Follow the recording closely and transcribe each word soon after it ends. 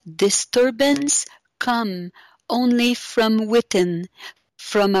Disturbance come only from within,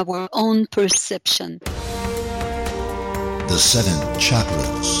 from our own perception. The 7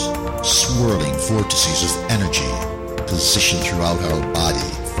 chakras, swirling vortices of energy, positioned throughout our body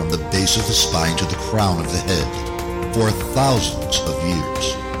from the base of the spine to the crown of the head. For thousands of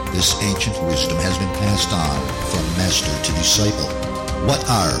years, this ancient wisdom has been passed on from master to disciple. What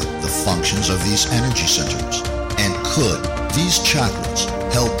are the functions of these energy centers? And could these chakras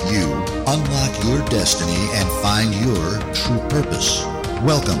help you unlock your destiny and find your true purpose?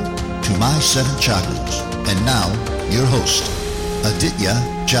 Welcome to My 7 Chakras. And now, your host, Aditya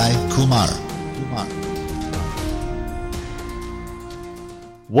Jai Kumar.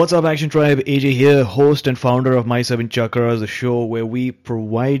 What's up, Action Tribe? AJ here, host and founder of My 7 Chakras, a show where we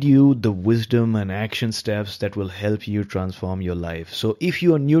provide you the wisdom and action steps that will help you transform your life. So if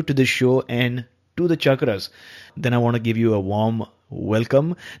you are new to this show and to the chakras, then I want to give you a warm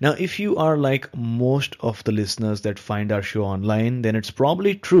welcome. Now, if you are like most of the listeners that find our show online, then it's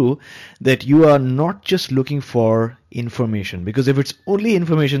probably true that you are not just looking for information, because if it's only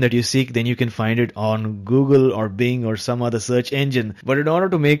information that you seek, then you can find it on Google or Bing or some other search engine. But in order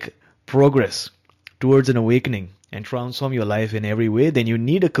to make progress towards an awakening and transform your life in every way, then you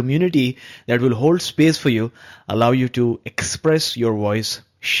need a community that will hold space for you, allow you to express your voice,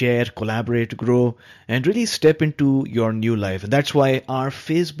 share, collaborate, grow, and really step into your new life. And that's why our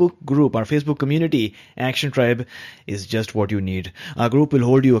Facebook group, our Facebook community, Action Tribe, is just what you need. Our group will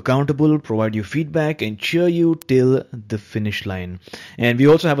hold you accountable, provide you feedback, and cheer you till the finish line. And we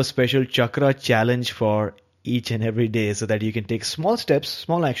also have a special chakra challenge for each and every day so that you can take small steps,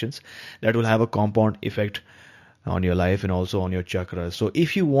 small actions that will have a compound effect on your life and also on your chakras. So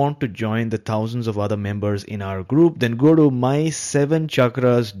if you want to join the thousands of other members in our group, then go to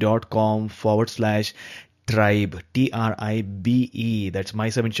my7chakras.com/tribe, TRIBE. That's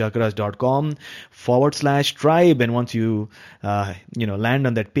my7chakras.com/tribe. And once you land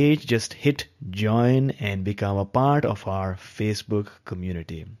on that page, just hit join and become a part of our Facebook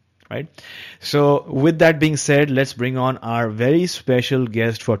community. Right. So with that being said, let's bring on our very special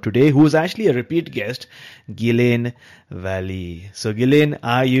guest for today, who is actually a repeat guest, Guylaine Vallée. So Guylaine,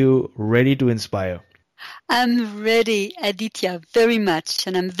 are you ready to inspire? I'm ready, Aditya, very much.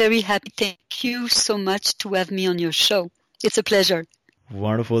 And I'm very happy. Thank you so much to have me on your show. It's a pleasure.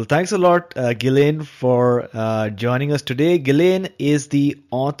 Wonderful. Thanks a lot, Guylaine, for joining us today. Guylaine is the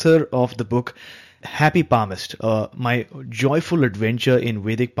author of the book Happy Palmist, my joyful adventure in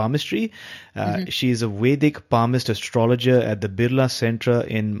Vedic Palmistry. She is a Vedic Palmist astrologer at the Birla Center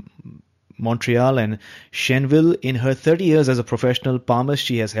in Montreal and Shenville. In her 30 years as a professional palmist,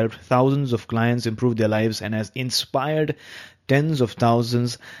 she has helped thousands of clients improve their lives and has inspired tens of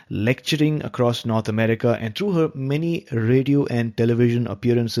thousands, lecturing across North America. And through her many radio and television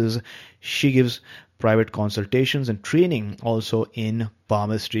appearances, she gives private consultations and training also in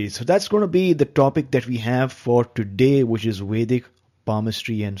palmistry. So that's going to be the topic that we have for today, which is Vedic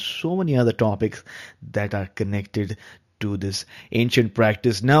palmistry and so many other topics that are connected to this ancient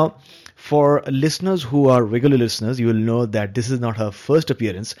practice. Now, for listeners who are regular listeners, you will know that this is not her first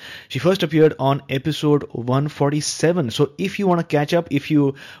appearance. She first appeared on episode 147. So if you want to catch up, if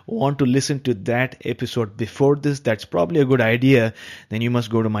you want to listen to that episode before this, that's probably a good idea. Then you must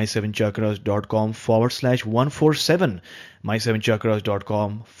go to my7chakras.com/147.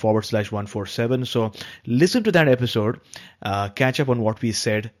 my7chakras.com/147. So listen to that episode, catch up on what we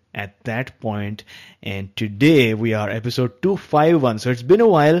said at that point. And today we are episode 251. So it's been a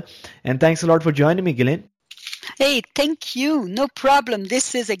while, and thanks a lot for joining me, Guylaine. Hey, thank you. No problem.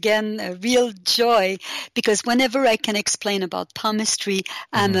 This is, again, a real joy, because whenever I can explain about palmistry,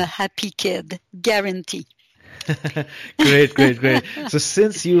 I'm a happy kid. Guarantee. Great. So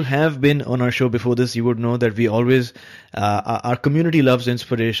since you have been on our show before this, you would know that we always, our community loves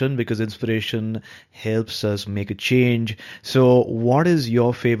inspiration, because inspiration helps us make a change. So what is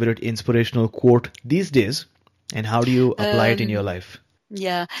your favorite inspirational quote these days, and how do you apply it in your life?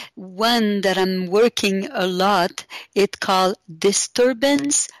 Yeah, one that I'm working a lot, it's called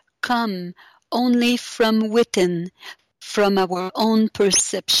Disturbance Come Only from Within, from our own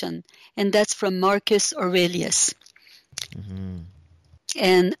perception. And that's from Marcus Aurelius.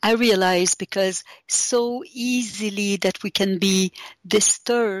 And I realize, because so easily that we can be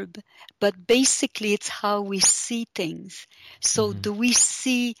disturbed, but basically it's how we see things. So do we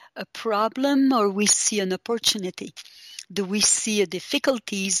see a problem, or we see an opportunity? Do we see a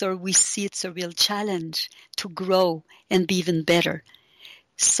difficulties, or we see it's a real challenge to grow and be even better?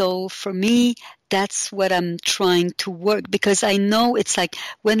 So for me, that's what I'm trying to work, because I know it's like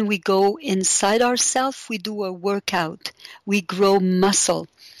when we go inside ourselves, we do a workout. We grow muscle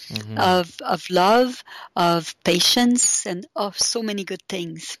of love, of patience, and of so many good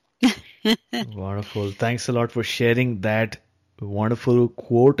things. Wonderful. Thanks a lot for sharing that wonderful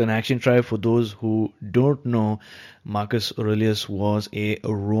quote and action tribe. For those who don't know, Marcus Aurelius was a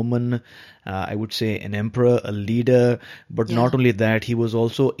Roman, I would say an emperor, a leader, but not only that, he was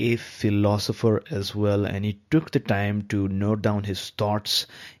also a philosopher as well, and he took the time to note down his thoughts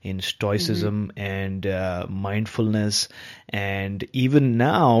in stoicism and mindfulness. And even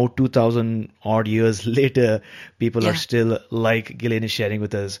now, 2000 odd years later, people are still, like Guylaine is sharing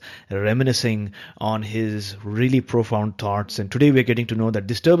with us, reminiscing on his really profound thoughts. And today we're getting to know that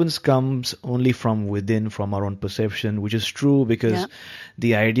disturbance comes only from within, from our own perception, which is true, because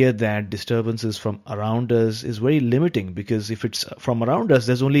the idea that disturbance is from around us is very limiting, because if it's from around us,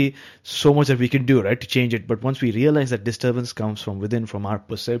 there's only so much that we can do, right, to change it. But once we realize that disturbance comes from within, from our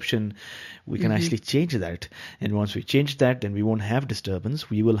perception, we can actually change that. And once we change that, then we won't have disturbance.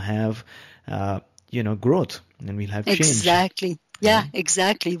 We will have, growth, and we'll have change. Exactly. Yeah,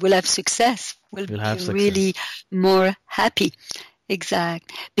 exactly. We'll have success. We'll be really more happy.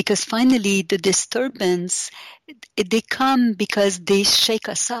 Exact. Because finally, the disturbance, they come because they shake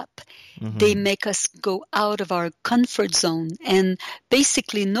us up. They make us go out of our comfort zone. And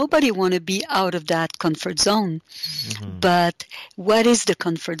basically, nobody want to be out of that comfort zone. But what is the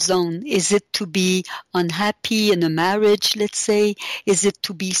comfort zone? Is it to be unhappy in a marriage, let's say? Is it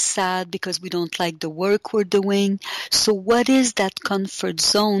to be sad because we don't like the work we're doing? So what is that comfort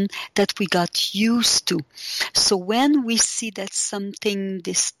zone that we got used to? So when we see that something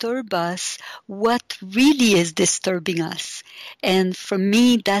disturb us, what really is disturbing us? And for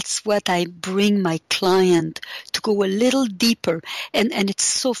me, that's what I bring my client to go a little deeper. And it's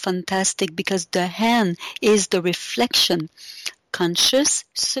so fantastic, because the hand is the reflection, conscious,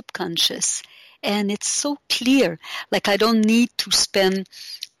 subconscious. And it's so clear. Like, I don't need to spend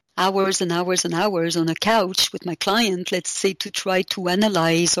hours and hours and hours on a couch with my client, let's say, to try to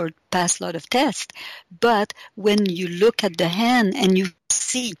analyze or pass a lot of tests. But when you look at the hand and you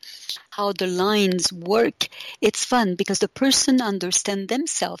see how the lines work, it's fun, because the person understands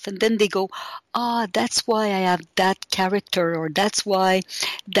themselves, and then they go, that's why I have that character, or that's why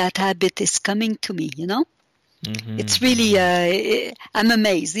that habit is coming to me, It's really, I'm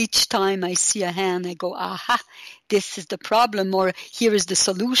amazed. Each time I see a hand, I go, aha, this is the problem, or here is the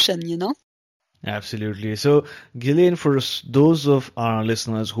solution, Absolutely. So, Guylaine, for those of our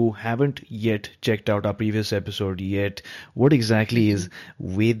listeners who haven't yet checked out our previous episode yet, what exactly is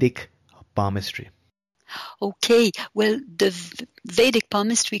Vedic palmistry? Okay, well, the Vedic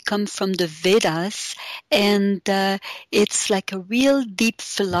palmistry comes from the Vedas, and it's like a real deep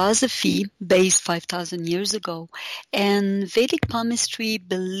philosophy based 5,000 years ago. And Vedic palmistry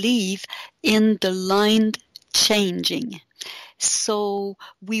believe in the line changing. So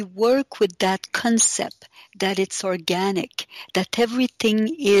we work with that concept that it's organic, that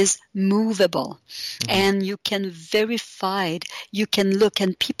everything is movable, and you can verify it, you can look,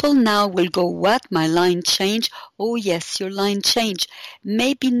 and people now will go, what, my line changed? Oh yes, your line changed.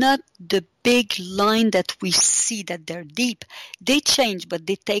 Maybe not the big line that we see that they're deep. They change, but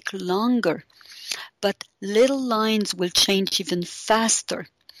they take longer. But little lines will change even faster.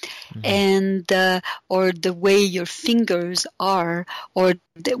 And or the way your fingers are, or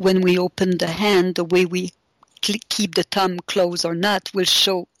when we open the hand, the way we keep the thumb closed or not will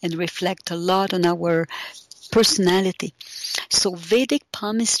show and reflect a lot on our personality. So Vedic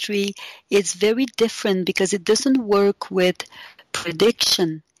palmistry is very different, because it doesn't work with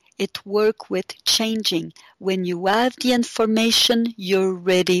prediction. It works with changing. When you have the information, you're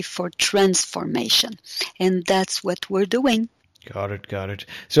ready for transformation. And that's what we're doing. Got it.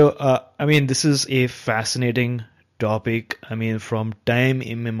 So, this is a fascinating topic. From time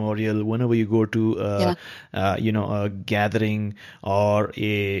immemorial, whenever you go to, a gathering or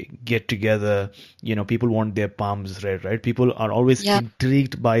a get-together, people want their palms read, right? People are always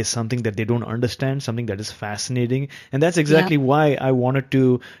intrigued by something that they don't understand, something that is fascinating. And that's exactly why I wanted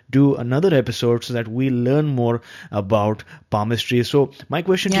to do another episode, so that we learn more about palmistry. So my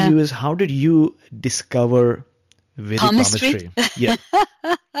question to you is, how did you discover Vedic palmistry? Yeah.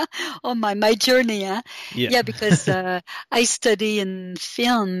 Oh, my journey, huh? Yeah, because I study in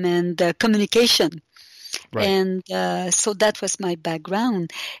film and communication. Right. And so that was my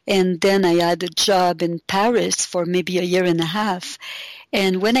background. And then I had a job in Paris for maybe a year and a half.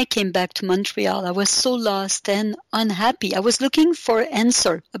 And when I came back to Montreal, I was so lost and unhappy. I was looking for an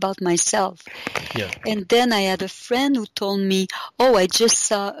answer about myself. Yeah. And then I had a friend who told me, oh, I just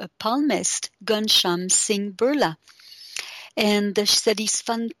saw a palmist, Ghanshyam Singh Birla. And she said, he's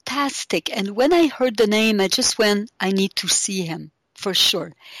fantastic. And when I heard the name, I just went, I need to see him for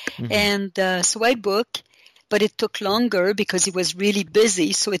sure. And so I booked. But it took longer because he was really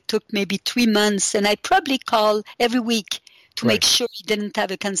busy. So it took maybe 3 months. And I probably called every week to make sure he didn't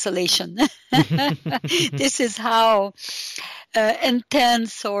have a cancellation. This is how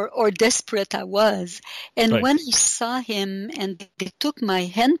intense or desperate I was. And when I saw him and they took my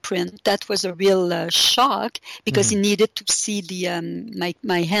handprint, that was a real shock because he needed to see the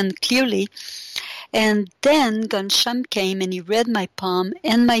my hand clearly. And then Ghanshyam came and he read my palm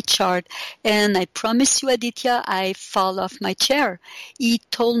and my chart. And I promise you, Aditya, I fall off my chair. He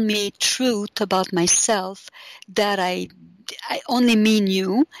told me truth about myself that I only me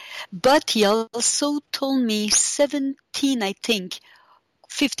knew. But he also told me 17, I think,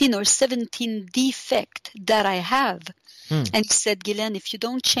 15 or 17 defect that I have. And he said, Guylaine, if you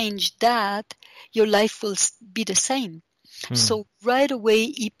don't change that, your life will be the same. So right away,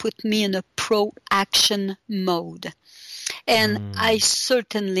 he put me in a pro-action mode. And I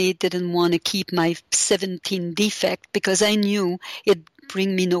certainly didn't want to keep my 17 defect because I knew it'd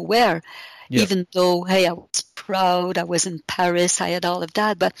bring me nowhere. Yeah. Even though, hey, I was proud, I was in Paris, I had all of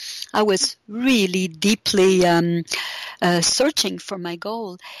that, but I was really deeply searching for my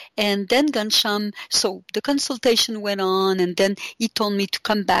goal. And then Ghanshyam, so the consultation went on, and then he told me to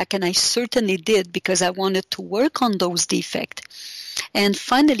come back, and I certainly did because I wanted to work on those defects. And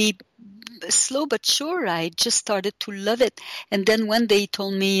finally, slow but sure, I just started to love it. And then one day he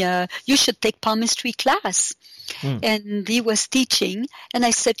told me, you should take Palmistry class. And he was teaching, and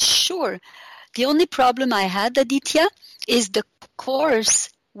I said, sure. The only problem I had, Aditya, is the course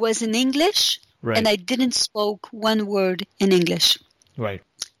was in English, and I didn't spoke one word in English. Right.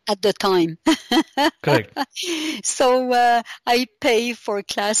 At the time. Correct. So I pay for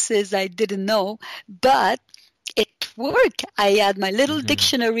classes I didn't know, but it worked. I had my little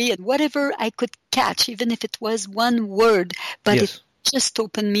dictionary and whatever I could catch, even if it was one word, but it just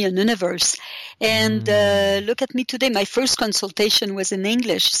opened me a universe. And look at me today. My first consultation was in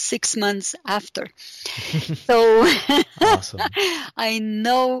English 6 months after. So awesome. I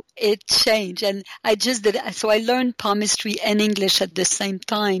know it changed. And I just did. So I learned palmistry and English at the same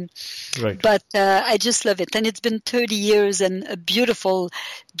time. Right. But I just love it. And it's been 30 years and a beautiful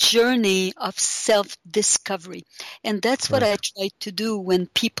journey of self-discovery. And that's what I try to do when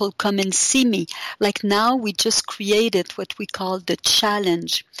people come and see me. Like now we just created what we call the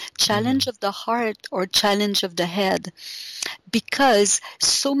challenge of the heart or challenge of the head, because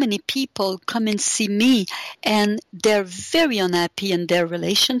so many people come and see me and they're very unhappy in their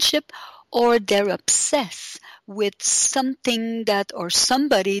relationship, or they're obsessed with something that or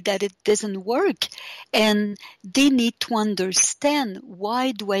somebody that it doesn't work, and they need to understand,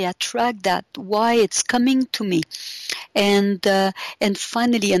 why do I attract that, why it's coming to me. And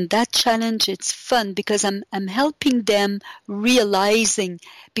finally, in that challenge, it's fun because I'm helping them realizing,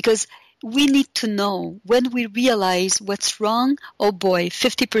 because we need to know when we realize what's wrong, oh boy,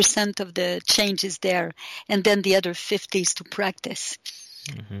 50% of the change is there, and then the other 50 is to practice.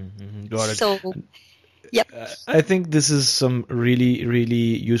 Got it. So, yep. I think this is some really, really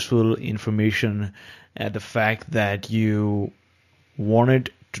useful information. The fact that you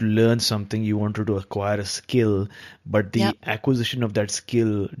wanted to learn something, you wanted to acquire a skill, but the acquisition of that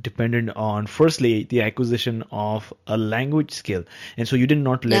skill depended on, firstly, the acquisition of a language skill. And so you did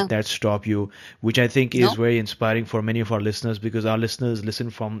not let that stop you, which I think is very inspiring for many of our listeners, because our listeners listen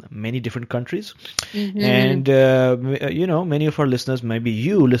from many different countries. And, many of our listeners, maybe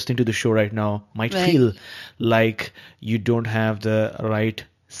you listening to the show right now, might feel like you don't have the right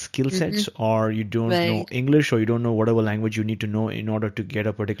skill sets, or you don't know English, or you don't know whatever language you need to know in order to get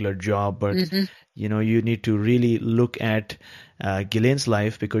a particular job. But you need to really look at Guylaine's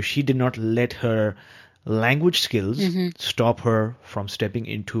life, because she did not let her language skills stop her from stepping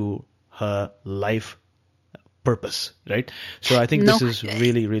into her life purpose, right? So I think this is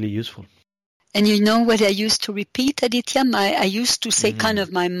really, really useful. And you know what I used to repeat, Aditya? I used to say kind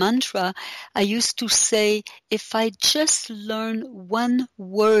of my mantra. I used to say, if I just learn one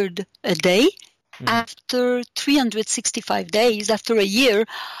word a day, after 365 days, after a year,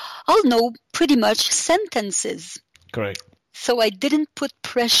 I'll know pretty much sentences. Correct. So I didn't put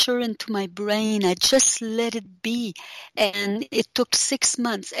pressure into my brain. I just let it be. And it took 6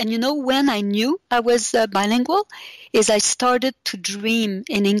 months. And you know when I knew I was bilingual? Is I started to dream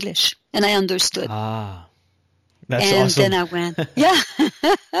in English. And I understood. Ah, That's and awesome. then I went, yeah.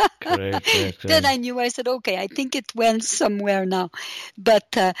 Correct. Then I knew, I said, okay, I think it went somewhere now.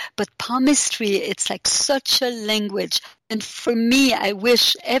 But palmistry, it's like such a language. And for me, I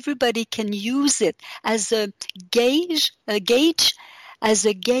wish everybody can use it as a gauge, as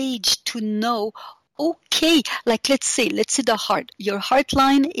a gauge to know, okay, like let's say the heart. Your heart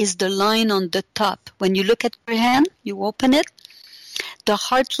line is the line on the top. When you look at your hand, you open it. The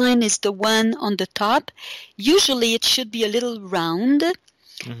heart line is the one on the top. Usually it should be a little round,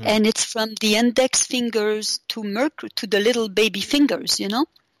 and it's from the index fingers to the little baby fingers, you know?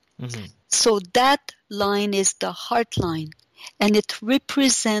 So that line is the heart line, and it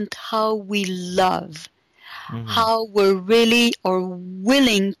represents how we love, how we're really or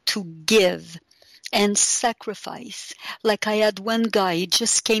willing to give and sacrifice. Like I had one guy, he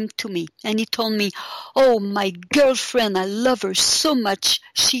just came to me and he told me, oh, my girlfriend, I love her so much,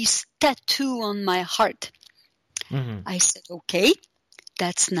 she's tattooed on my heart. I said, okay,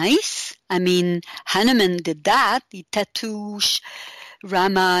 that's nice. I mean, Hanuman did that. He tattooed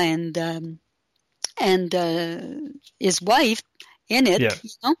Rama and his wife in it, you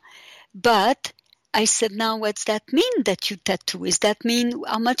know. But I said, now what's that mean that you tattoo? Does that mean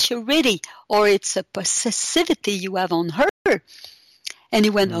how much you're ready? Or it's a possessivity you have on her? And he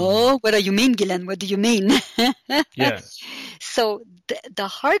went, oh, what do you mean, Guylaine? What do you mean? So the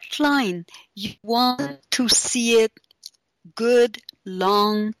heart line, you want to see it good,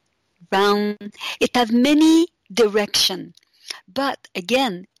 long, round. It has many directions. But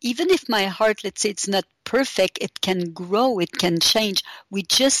again, even if my heart, let's say it's not perfect, it can grow, it can change. We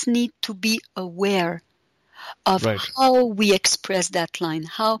just need to be aware of how we express that line.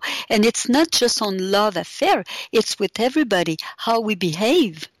 And it's not just on love affair, it's with everybody, how we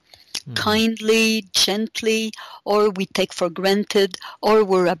behave. Kindly, gently, or we take for granted, or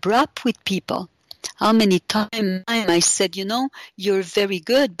we're abrupt with people. How many times I said, you know, you're very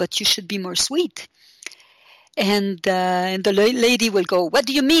good, but you should be more sweet. And the lady will go, what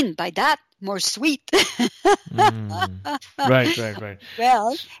do you mean by that? More sweet. Right.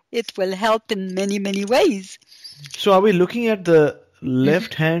 Well, it will help in many, many ways. So are we looking at the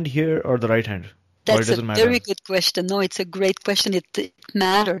left hand here or the right hand? That's a very good question. No, it's a great question. It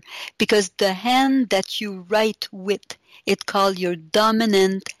matters because the hand that you write with, it's called your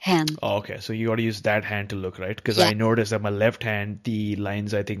dominant hand. Oh, okay. So you got to use that hand to look, right? Because I noticed that my left hand, the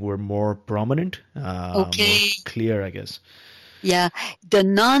lines I think were more prominent, more clear, I guess. Yeah.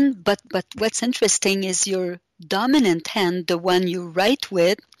 But what's interesting is your dominant hand, the one you write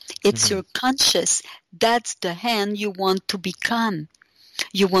with, it's your conscious. That's the hand you want to become.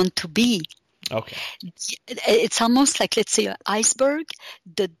 You want to be. Okay. It's almost like, let's say, an iceberg.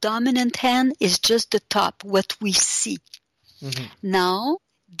 The dominant hand is just the top, what we see. Now,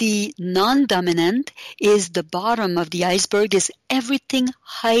 the non-dominant is the bottom of the iceberg, is everything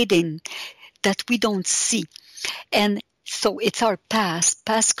hiding that we don't see. And so it's our past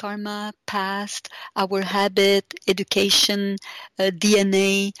karma, our habit, education,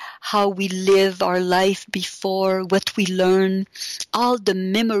 DNA, how we live our life before, what we learn. All the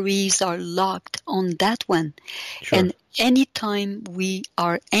memories are locked on that one. Sure. And anytime we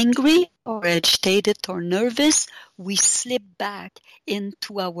are angry or agitated or nervous, we slip back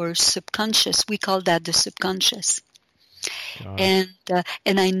into our subconscious. We call that the subconscious. And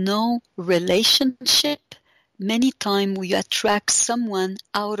I know relationship, many times we attract someone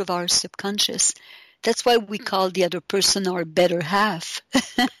out of our subconscious. That's why we call the other person our better half.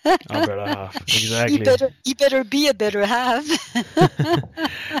 Our better half, exactly. You better be a better half.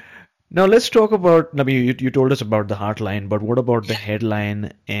 Now let's talk about, I mean, you told us about the heart line, but what about the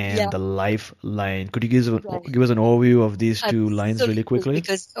headline and the life line? Could you give us an overview of these two lines really quickly?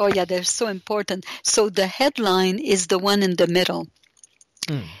 Because, they're so important. So the headline is the one in the middle.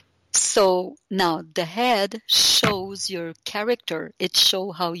 So now the head shows your character. It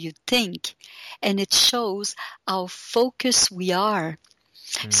shows how you think. And it shows how focused we are.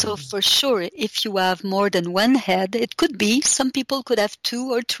 So for sure, if you have more than one head, it could be, some people could have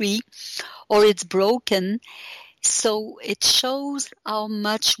 2 or 3, or it's broken. So it shows how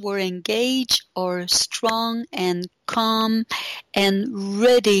much we're engaged or strong and calm and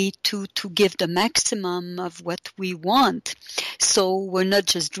ready to give the maximum of what we want. So we're not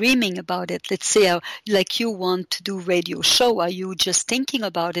just dreaming about it. Let's say like you want to do radio show. Are you just thinking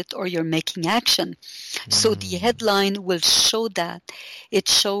about it or you're making action? So the headline will show that. It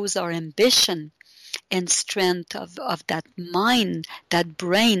shows our ambition and strength of that mind, that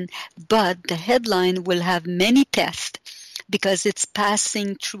brain. But the headline will have many tests because it's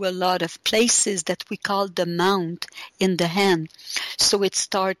passing through a lot of places that we call the mount in the hand. So it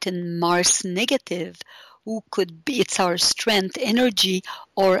starts in Mars negative, who could be, it's our strength, energy,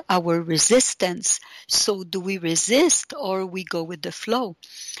 or our resistance. So do we resist or we go with the flow?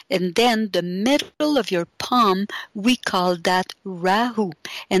 And then the middle of your palm, we call that Rahu,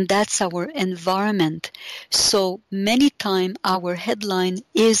 and that's our environment. So many times our headline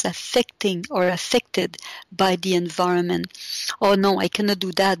is affected by the environment. Oh no, I cannot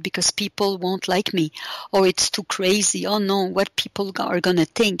do that because people won't like me. Or it's too crazy. Oh no, what people are going to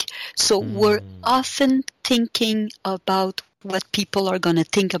think. So we're often thinking about what people are going to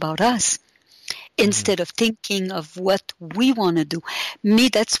think about us instead of thinking of what we want to do. Me,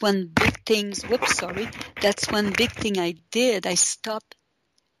 that's one big thing. That's one big thing I did. I stopped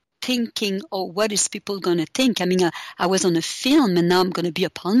thinking, oh, what is people going to think? I mean, I was on a film and now I'm going to be a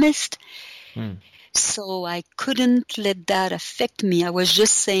palmist. So I couldn't let that affect me. I was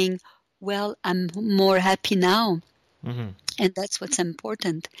just saying, well, I'm more happy now. And that's what's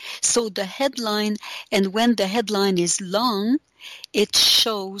important. So the headline, and when the headline is long, it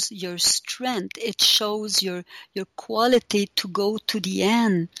shows your strength. It shows your quality to go to the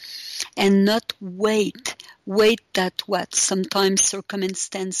end and not wait. Wait that what? Sometimes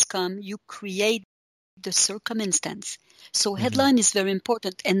circumstance come. You create the circumstance. So headline is very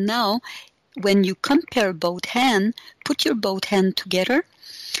important. And now, when you compare both hands, put your both hands together,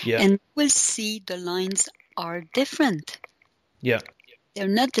 and you will see the lines are different. Yeah. They're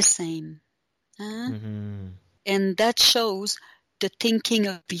not the same. And that shows the thinking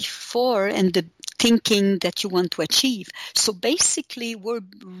of before and the thinking that you want to achieve. So basically, we're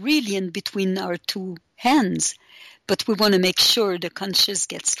really in between our two hands, but we want to make sure the conscious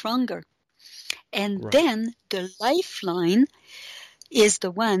gets stronger. And then the lifeline is the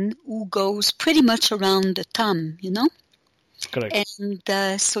one who goes pretty much around the thumb, you know? Correct.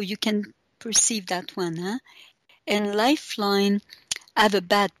 And so you can perceive that one, And lifeline have a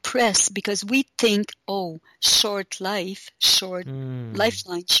bad press because we think, oh, short life,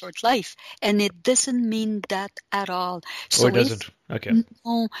 lifeline, short life. And it doesn't mean that at all. So it doesn't. Okay.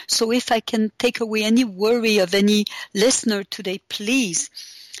 No. So if I can take away any worry of any listener today, please,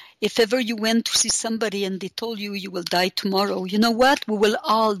 if ever you went to see somebody and they told you you will die tomorrow, you know what? We will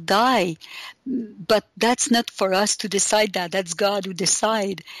all die. But that's not for us to decide that. That's God who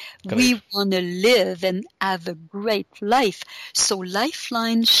decide. Correct. We want to live and have a great life. So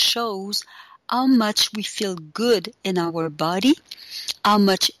Lifeline shows how much we feel good in our body, how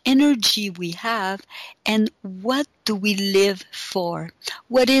much energy we have, and what do we live for?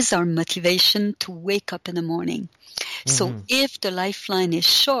 What is our motivation to wake up in the morning? So if the lifeline is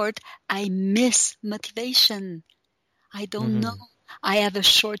short, I miss motivation. I don't know. I have a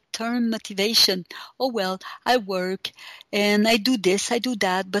short-term motivation. Oh, well, I work and I do this, I do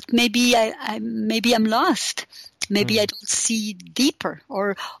that, but maybe I'm lost. Maybe I don't see deeper,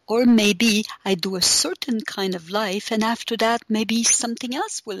 or maybe I do a certain kind of life, and after that, maybe something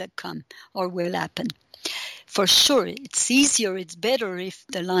else will come or will happen. For sure, it's easier, it's better if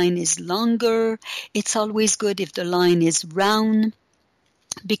the line is longer. It's always good if the line is round,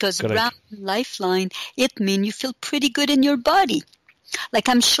 because round lifeline, it means you feel pretty good in your body. Like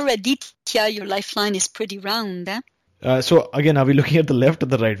I'm sure, Aditya, your lifeline is pretty round, So again, are we looking at the left or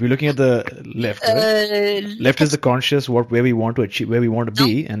the right? We're looking at the left, right? Left is the conscious, where we want to achieve, where we want to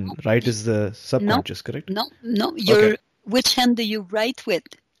be, and right is the subconscious, correct? No. Which hand do you write with?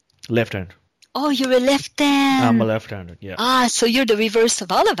 Left hand. Oh, you're a left hand. I'm a left-handed, yeah. So you're the reverse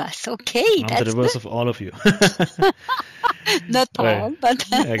of all of us. Okay, I'm the reverse of all of you. Not all, but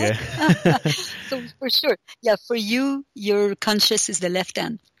okay. So for sure, for you, your conscious is the left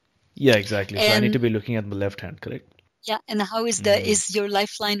hand. Yeah, exactly. So I need to be looking at the left hand, correct? Yeah, and how is is your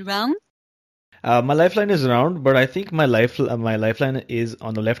lifeline round? My lifeline is round, but I think my lifeline is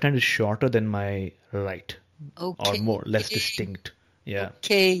on the left hand is shorter than my right, or less distinct. Yeah.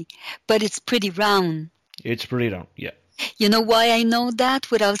 Okay, but it's pretty round. It's pretty round, yeah. You know why I know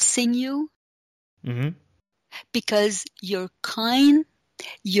that without seeing you? Mm-hmm. Because you're kind,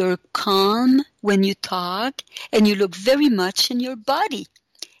 you're calm when you talk, and you look very much in your body,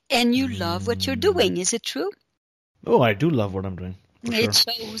 and you love what you're doing. Is it true? Oh, I do love what I'm doing. It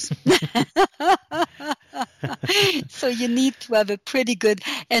shows. So you need to have a pretty good,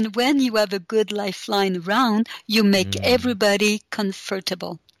 and when you have a good lifeline round, you make everybody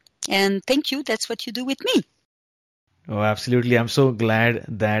comfortable. And thank you. That's what you do with me. Oh, absolutely. I'm so glad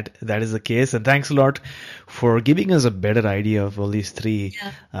that is the case. And thanks a lot for giving us a better idea of all these three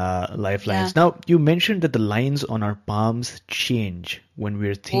lifelines. Now, you mentioned that the lines on our palms change when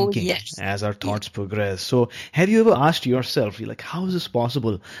we're thinking as our thoughts progress. So have you ever asked yourself, how is this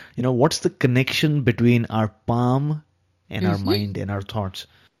possible? What's the connection between our palm and our mind and our thoughts?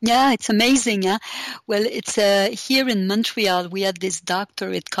 Yeah, it's amazing. Yeah. Well, it's here in Montreal. We had this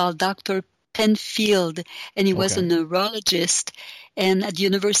doctor. It's called Dr. Penfield, and he was a Okay. neurologist, and at the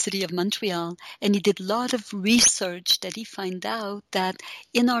University of Montreal. And he did a lot of research that he found out that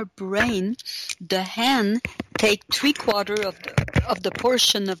in our brain, the hand take 3/4 of the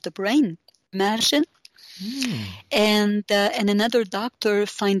portion of the brain. Imagine. And another doctor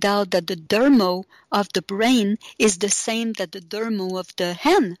find out that the dermo of the brain is the same that the dermo of the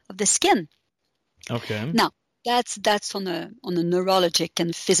hand, of the skin. Okay. Now, that's on a neurologic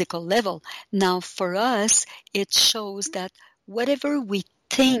and physical level. Now, for us, it shows that whatever we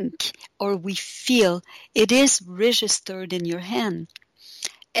think or we feel, it is registered in your hand.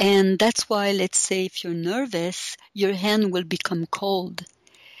 And that's why, let's say, if you're nervous, your hand will become cold.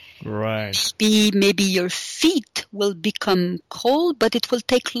 Right. Maybe your feet will become cold, but it will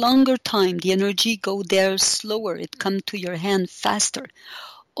take longer time. The energy go there slower. It come to your hand faster.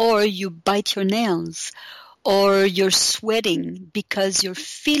 Or you bite your nails, or you're sweating because you're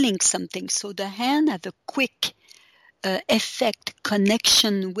feeling something. So the hand have a quick effect,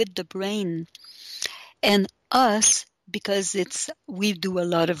 connection with the brain. And us, because we do a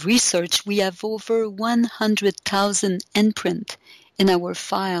lot of research, we have over 100,000 imprint in our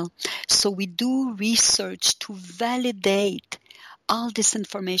file. So we do research to validate all this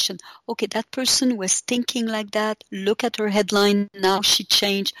information. Okay, that person was thinking like that. Look at her headline. Now she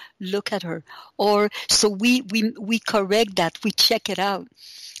changed. Look at her. Or so we correct that. We check it out.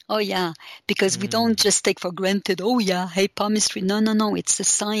 Oh yeah, because we don't just take for granted. Oh yeah, hey, palmistry. No. It's a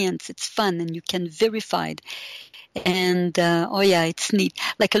science. It's fun, and you can verify it. And oh yeah, it's neat.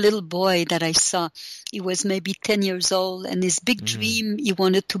 Like a little boy that I saw, he was maybe 10 years old, and his big dream, he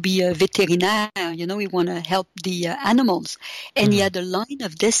wanted to be a veterinarian. He wanted to help the animals. And he had a line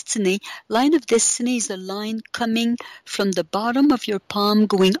of destiny. Line of destiny is a line coming from the bottom of your palm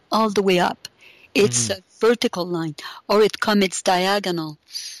going all the way up. It's a vertical line, or it's diagonal.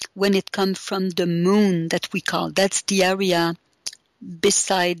 When it comes from the moon, that we call, that's the area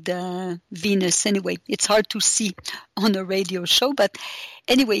beside Venus. Anyway, it's hard to see on a radio show, but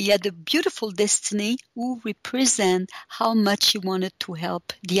anyway, he had a beautiful destiny who represent how much he wanted to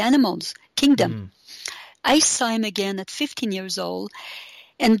help the animals kingdom. I saw him again at 15 years old,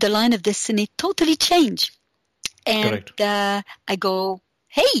 and the line of destiny totally changed. And I go,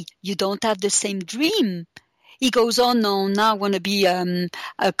 hey, you don't have the same dream. He goes, oh no, now I want to be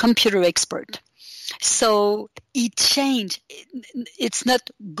a computer expert. So it changed. It's not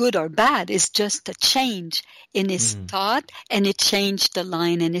good or bad. It's just a change in his thought, and it changed the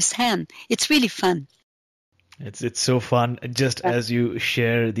line in his hand. It's really fun. It's so fun, just as you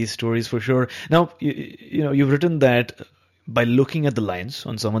share these stories, for sure. Now, you've written that by looking at the lines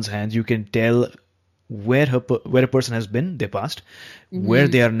on someone's hands, you can tell where a person has been, their past, where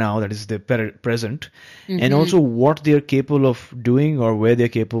they are now, that is their present, and also what they are capable of doing or where they are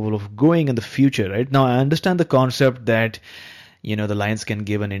capable of going in the future, right? Now, I understand the concept that, the lines can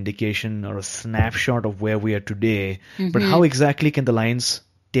give an indication or a snapshot of where we are today, but how exactly can the lines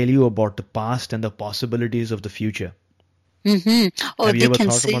tell you about the past and the possibilities of the future? Oh, have you ever can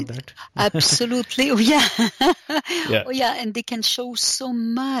thought about that? Absolutely. Oh, yeah. Oh, yeah. And they can show so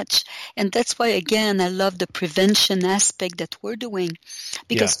much. And that's why, again, I love the prevention aspect that we're doing.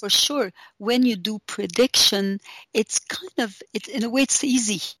 Because for sure, when you do prediction, it's in a way, it's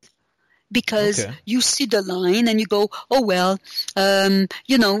easy. Because you see the line and you go, oh, well,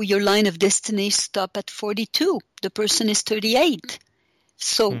 your line of destiny stop at 42. The person is 38.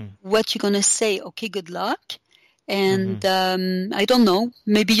 So what you going to say? Okay, good luck. And I don't know,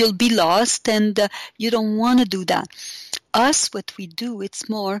 maybe you'll be lost, and you don't want to do that. Us, what we do, it's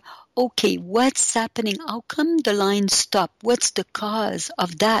more, okay, what's happening? How come the line stopped? What's the cause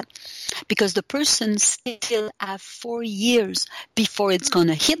of that? Because the person still have 4 years before it's going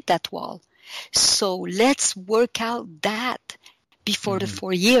to hit that wall. So let's work out that before the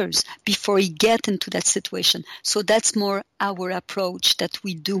 4 years, before he get into that situation. So that's more our approach that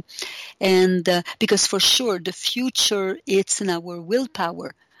we do. And because for sure, the future, it's in our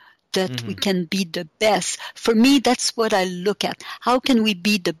willpower that we can be the best. For me, that's what I look at. How can we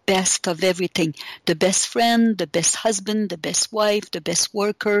be the best of everything? The best friend, the best husband, the best wife, the best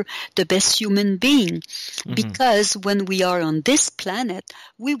worker, the best human being. Because when we are on this planet,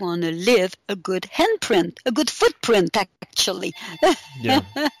 we want to live a good handprint, a good footprint, actually.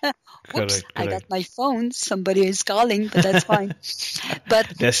 Whoops, I got my phone. Somebody is calling, but that's fine.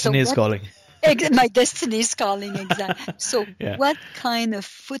 But Destiny is calling. My destiny is calling, exactly. So what kind of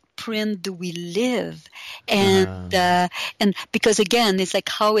footprint do we live? And because again, it's like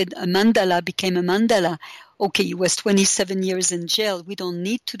how a mandala became a mandala. okay, he was 27 years in jail. We don't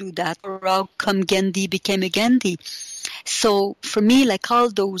need to do that. Or how come Gandhi became a Gandhi? So for me, like all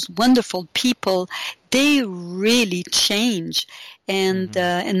those wonderful people, they really change. And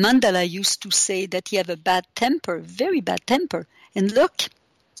and Mandela used to say that he had a bad temper, very bad temper. And look,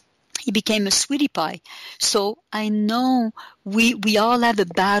 he became a sweetie pie. So I know we all have a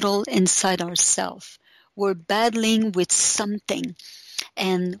battle inside ourselves. We're battling with something.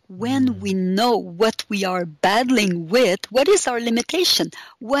 And when we know what we are battling with, what is our limitation?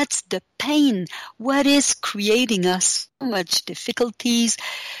 What's the pain? What is creating us so much difficulties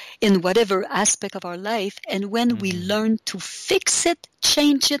in whatever aspect of our life? And when we learn to fix it,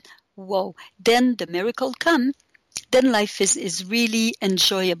 change it, whoa, then the miracle comes. Then life is really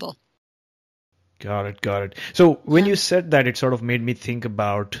enjoyable. Got it. So when you said that, it sort of made me think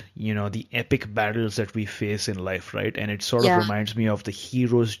about, the epic battles that we face in life, right? And it sort of reminds me of the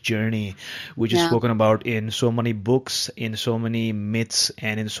hero's journey, which is spoken about in so many books, in so many myths,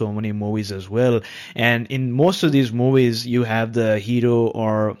 and in so many movies as well. And in most of these movies, you have the hero,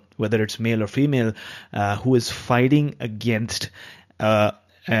 or whether it's male or female, who is fighting against a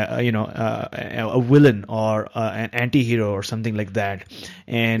villain or an anti-hero or something like that.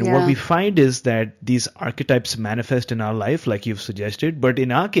 And what we find is that these archetypes manifest in our life, like you've suggested. But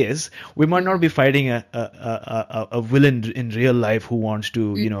in our case, we might not be fighting a villain in real life who wants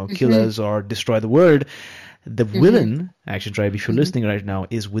to, kill us or destroy the world. The villain, Action Tribe, if you're listening right now,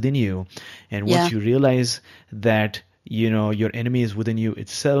 is within you. And once you realize that, your enemy is within you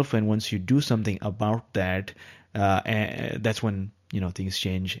itself, and once you do something about that, that's when things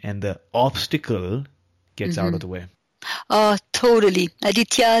change and the obstacle gets out of the way. Oh, totally.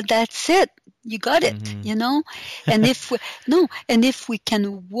 Aditya, that's it. You got it, And if we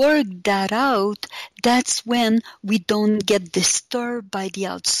can work that out, that's when we don't get disturbed by the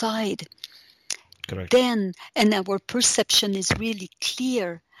outside. Correct. Then, and our perception is really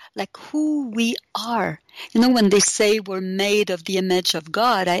clear, like who we are. When they say we're made of the image of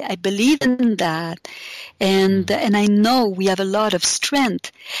God, I believe in that. And I know we have a lot of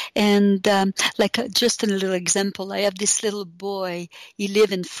strength. And just a little example, I have this little boy. He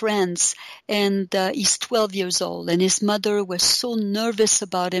lives in France, and he's 12 years old. And his mother was so nervous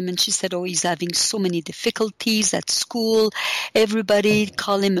about him. And she said, he's having so many difficulties at school. Everybody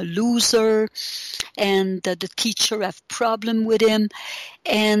call him a loser. And the teacher have problem with him.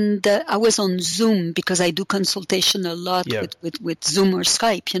 And I was on Zoom because I do consultation a lot with Zoom or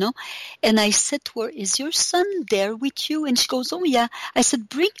Skype, And I said to her, is your son there with you? And she goes, oh, yeah. I said,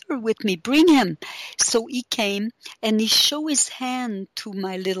 bring her with me. Bring him. So he came and he showed his hand to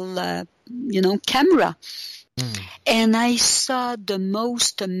my little, camera. And I saw the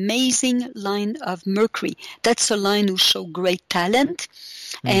most amazing line of Mercury. That's a line who show great talent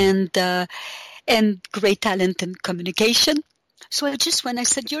and great talent in communication. So I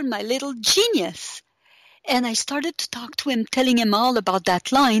said, you're my little genius. And I started to talk to him, telling him all about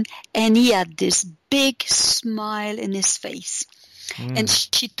that line. And he had this big smile in his face. And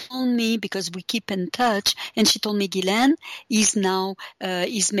she told me, because we keep in touch, and she told me, Guylaine, he's now,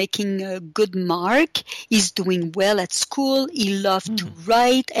 he's making a good mark. He's doing well at school. He loved to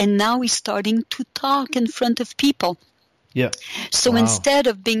write. And now he's starting to talk in front of people. Yeah. So instead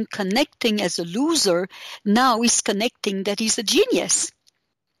of being connecting as a loser, now he's connecting that he's a genius.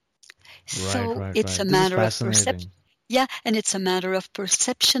 So it's a matter of perception. Yeah, and it's a matter of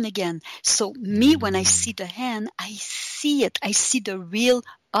perception again. So me, when I see the hand, I see it. I see the real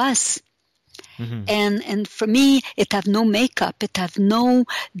us. And for me, it have no makeup. It have no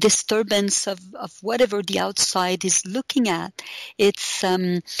disturbance of whatever the outside is looking at. It's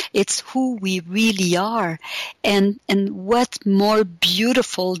who we really are. And what more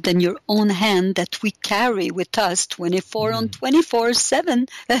beautiful than your own hand that we carry with us 24 on 24/7.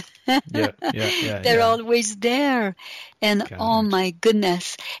 They're always there. And my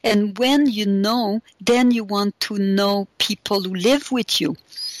goodness. And when you know, then you want to know people who live with you.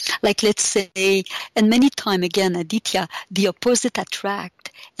 Like, let's say, and many times again, Aditya, the opposite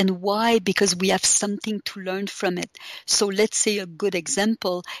attract. And why? Because we have something to learn from it. So let's say a good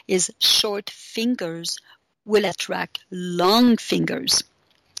example is short fingers will attract long fingers.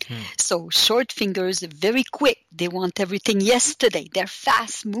 So short fingers are very quick. They want everything yesterday. They're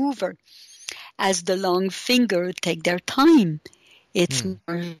fast mover. As the long finger take their time. It's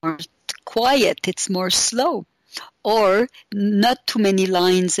more quiet. It's more slow. Or not too many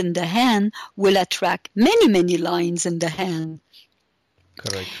lines in the hand will attract many, many lines in the hand.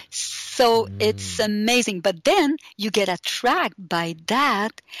 Correct. So it's amazing. But then you get attracted by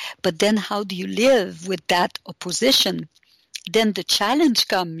that. But then how do you live with that opposition? Then the challenge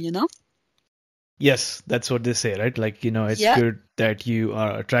comes, Yes, that's what they say, right? Like, it's good that you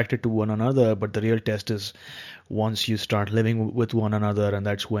are attracted to one another, but the real test is once you start living with one another, and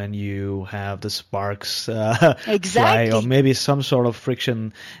that's when you have the sparks fly, or maybe some sort of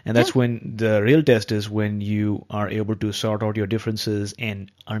friction, and that's when the real test is when you are able to sort out your differences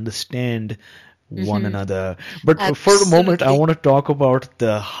and understand one another. But for the moment, I want to talk about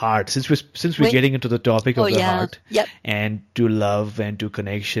the heart, since we're getting into the topic of the heart and to love and to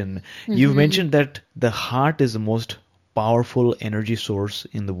connection. You've mentioned that the heart is the most powerful energy source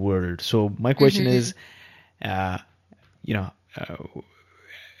in the world. So my question is,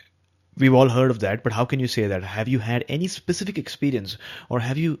 we've all heard of that, but how can you say that? Have you had any specific experience, or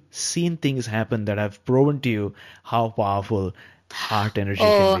have you seen things happen that have proven to you how powerful heart energy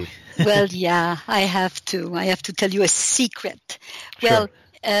can be? Well, yeah, I have to tell you a secret. Sure. Well,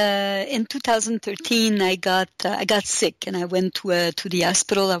 in 2013, I got sick, and I went to the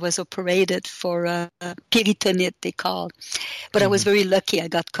hospital. I was operated for peritonite, they call, but I was very lucky. I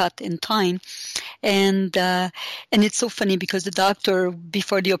got caught in time, and it's so funny because the doctor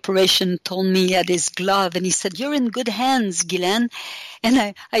before the operation told me he had his glove, and he said, "You're in good hands, Guylaine." And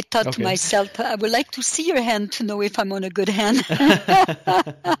I thought to myself, I would like to see your hand to know if I'm on a good hand.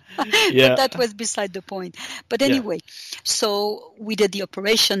 But that was beside the point. But anyway, so we did the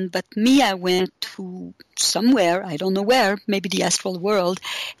operation, but I went to somewhere, I don't know where, maybe the astral world,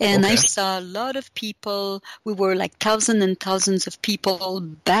 and I saw a lot of people. We were like thousands and thousands of people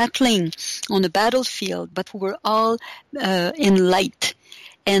battling on a battlefield, but we were all in light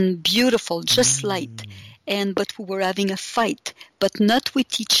and beautiful, just light. But we were having a fight, but not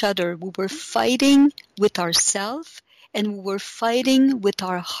with each other. We were fighting with ourselves, and we were fighting with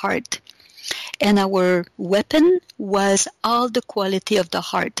our heart. And our weapon was all the quality of the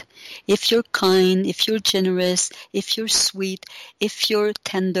heart. If you're kind, if you're generous, if you're sweet, if you're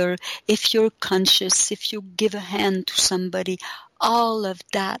tender, if you're conscious, if you give a hand to somebody, all of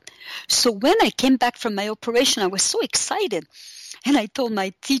that. So when I came back from my operation, I was so excited. And I told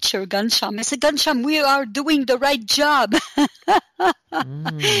my teacher, Ghanshyam, I said, "Ghanshyam, we are doing the right job."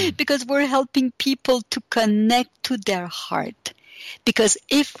 Because we're helping people to connect to their heart. Because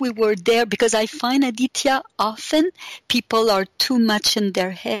if we were there, because I find, Aditya, often people are too much in their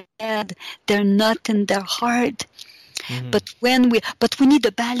head. They're not in their heart. But we need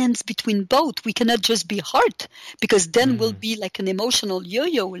a balance between both. We cannot just be heart, because then we'll be like an emotional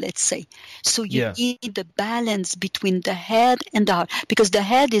yo-yo, let's say. So you need the balance between the head and the heart, because the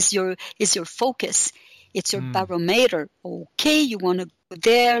head is your focus. It's your barometer. Okay, you want to go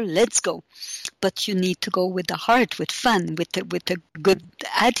there, let's go. But you need to go with the heart, with fun, with a good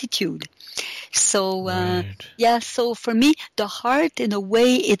attitude. So, so for me, the heart, in a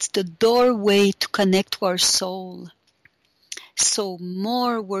way, it's the doorway to connect to our soul. So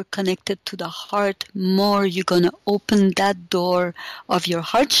more we're connected to the heart, more you're going to open that door of your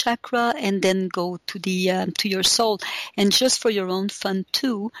heart chakra and then go to to your soul. And just for your own fun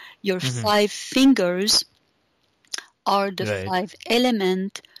too, your 5 fingers are the 5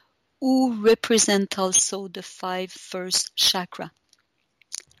 elements who represent also the 5 first chakra.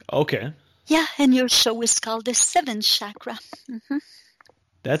 Okay. Yeah, and your show is called the 7th chakra.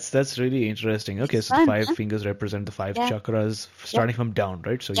 That's really interesting. Okay, so the 5 fingers represent the 5 chakras, starting from down,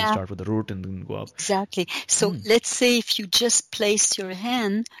 right? So you start with the root and then go up. Exactly. So let's say if you just place your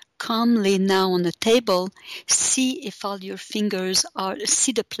hand calmly now on the table, see if all your fingers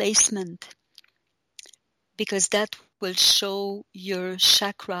see the placement. Because that will show your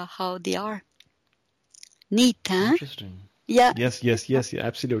chakra how they are. Neat, huh? Interesting. Yeah. Yes,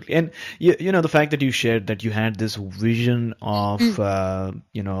 absolutely. And the fact that you shared that you had this vision of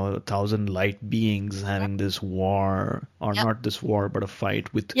 1,000 light beings having this war, or not this war, but a fight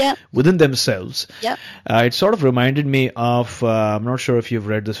within themselves. Yeah. It sort of reminded me of I'm not sure if you've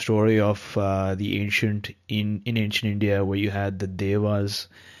read the story of the ancient India, where you had the devas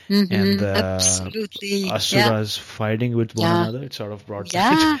and the asuras fighting with one another. It sort of brought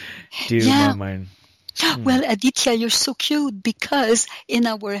that to my mind. Well, Aditya, you're so cute, because in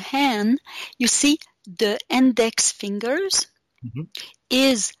our hand, you see the index fingers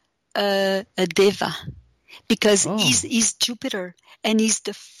is a deva, because he's Jupiter, and he's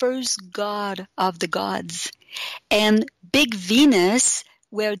the first god of the gods. And big Venus,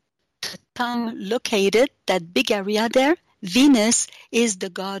 where the thumb located, that big area there, Venus is the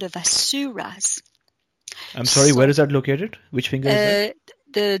god of Asuras. I'm sorry, where is that located? Which finger is that?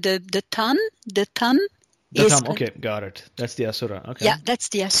 The thumb. The thumb, okay, got it. That's the Asura. Okay. Yeah, that's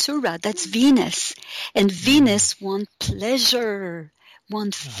the Asura. That's Venus. And Venus wants pleasure,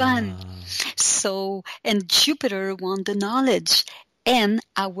 wants fun. So, and Jupiter wants the knowledge. And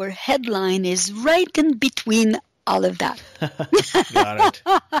our headline is right in between all of that. Got it.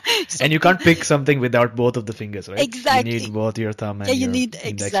 So And you can't pick something without both of the fingers, right? exactly. You need both your thumb and Yeah, you your need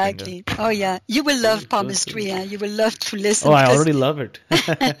index exactly. finger. Oh yeah, you will love Cool. palmistry. Yeah, you will love to listen. Oh, I already love it.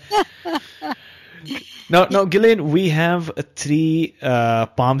 Now, Guylaine, we have three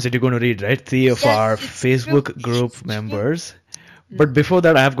palms that you're going to read, right? Three of our Facebook group members. But before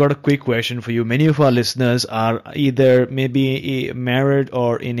that, I've got a quick question for you. Many of our listeners are either maybe married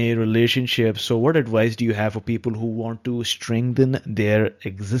or in a relationship. So what advice do you have for people who want to strengthen their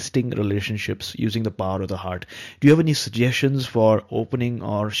existing relationships using the power of the heart? Do you have any suggestions for opening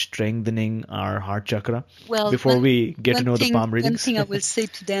or strengthening our heart chakra before we get to know the palm readings? One thing I will say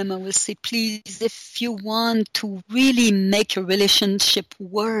to them, I will say, please, if you want to really make your relationship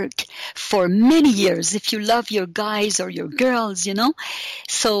work for many years, if you love your guys or your girls,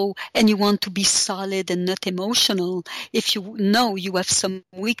 so, and you want to be solid and not emotional, if you know you have some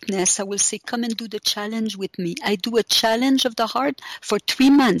weakness, I will say, come and do the challenge with me. I do a challenge of the heart for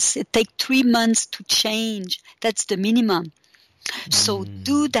 3 months. It takes 3 months to change. That's the minimum. So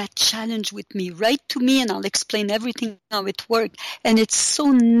do that challenge with me. Write to me and I'll explain everything, how it works. And it's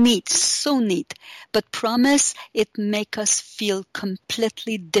so neat, so neat. But promise, it make us feel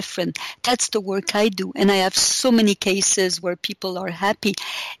completely different. That's the work I do. And I have so many cases where people are happy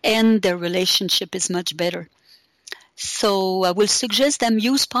and their relationship is much better. So I will suggest them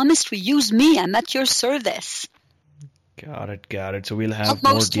use palmistry. Use me. I'm at your service. Got it. So we'll have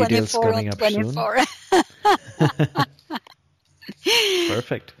Almost more details coming up 24. soon.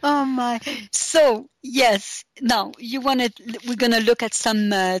 Perfect. Oh my! So yes, now we're gonna look at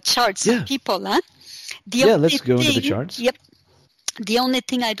some charts of people, huh? Let's go into the charts. Yep. The only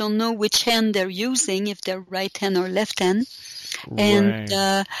thing I don't know which hand they're using, if they're right hand or left hand. And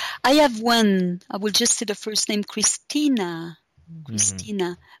I have one. I will just say the first name, Christina.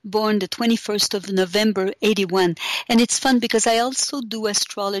 Christina, born the 21st of November, 81. And it's fun because I also do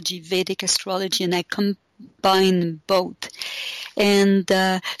astrology, Vedic astrology, and I combine both. And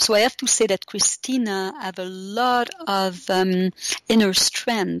so I have to say that Christina have a lot of inner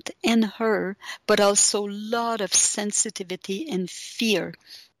strength in her, but also a lot of sensitivity and fear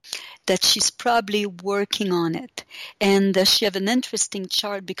that she's probably working on it. And she have an interesting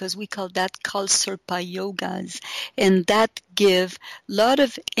chart because we call that Kalsarpa Yogas. And that give a lot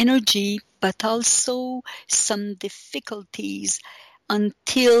of energy, but also some difficulties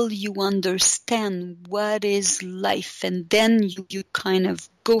until you understand what is life, and then you kind of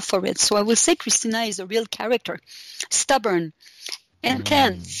go for it. So I will say Christina is a real character, stubborn,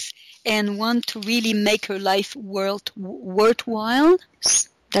 intense, and want to really make her life worthwhile.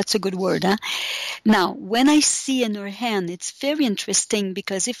 That's a good word, huh? Now, when I see in her hand, it's very interesting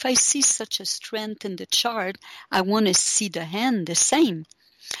because if I see such a strength in the chart, I want to see the hand the same.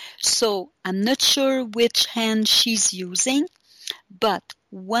 So I'm not sure which hand she's using, but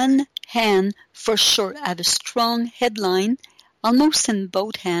one hand for sure have a strong headline, almost in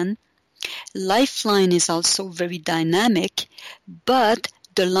both hands. Lifeline is also very dynamic, but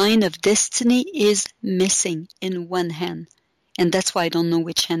the line of destiny is missing in one hand. And that's why I don't know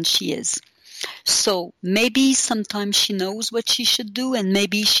which hand she is. So maybe sometimes she knows what she should do and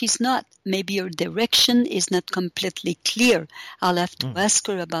maybe she's not. Maybe her direction is not completely clear. I'll have to ask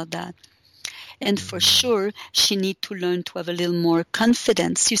her about that. And for sure, she needs to learn to have a little more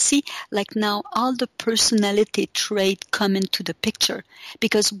confidence. You see, like now, all the personality trait come into the picture.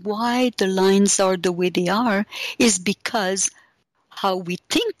 Because why the lines are the way they are is because how we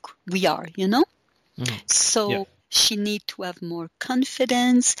think we are, So she needs to have more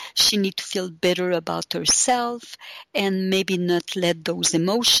confidence. She needs to feel better about herself and maybe not let those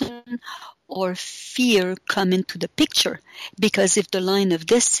emotions or fear come into the picture. Because if the line of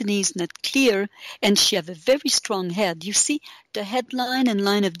destiny is not clear and she have a very strong head, you see, the headline and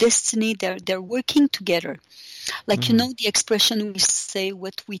line of destiny, they're working together. Like, the expression we say,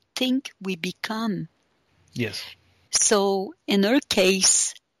 what we think we become. Yes. So in her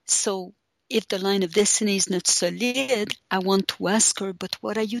case, if the line of destiny is not solid, I want to ask her, but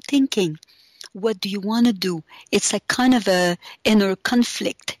what are you thinking? What do you want to do? It's like kind of a inner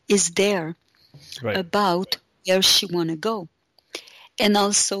conflict is there about where she want to go. And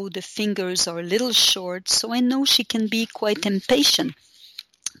also the fingers are a little short, so I know she can be quite impatient.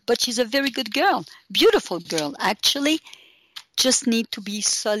 But she's a very good girl, beautiful girl, actually. Just need to be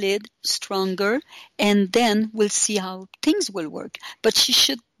solid, stronger, and then we'll see how things will work. But she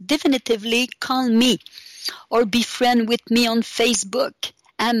should definitively call me or be friend with me on Facebook.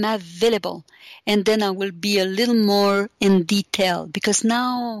 I'm available. And then I will be a little more in detail, because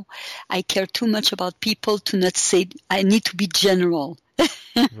now I care too much about people to not say I need to be general.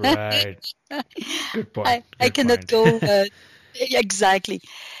 Right. Good point. I cannot go exactly.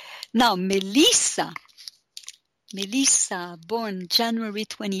 Now, Melissa, born January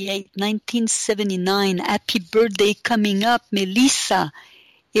 28, 1979. Happy birthday coming up, Melissa.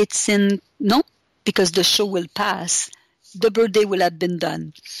 It's because the show will pass. The birthday will have been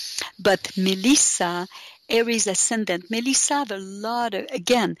done. But Melissa, Aries ascendant. Melissa have a lot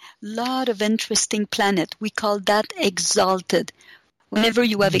of interesting planet. We call that exalted. Whenever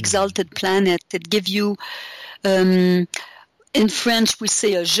you have exalted planet, it gives you, in French we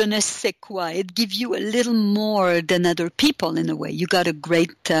say a je ne sais quoi. It gives you a little more than other people in a way. You got a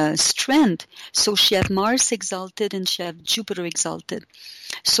great strength. So she had Mars exalted and she had Jupiter exalted.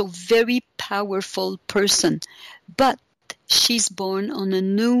 So very powerful person. But she's born on a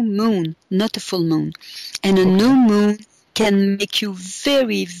new moon, not a full moon. And a new moon can make you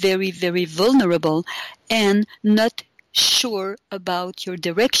very, very, very vulnerable and not sure about your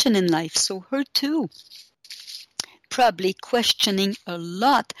direction in life. So her too, probably questioning a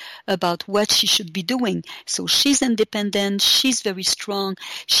lot about what she should be doing. So she's independent, she's very strong,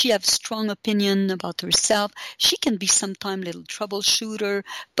 she has strong opinion about herself. She can be sometimes a little troubleshooter,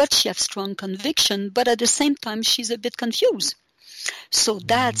 but she has strong conviction, but at the same time she's a bit confused. So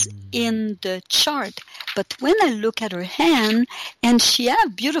that's in the chart. But when I look at her hand, and she has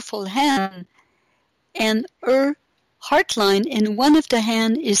beautiful hand, and her heart line in one of the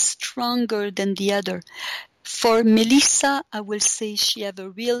hand is stronger than the other. For Melissa, I will say she have a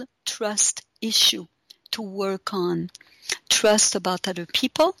real trust issue to work on. Trust about other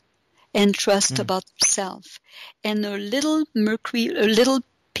people and trust about herself. And her little Mercury, her little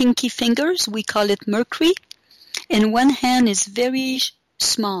pinky fingers, we call it Mercury, in one hand is very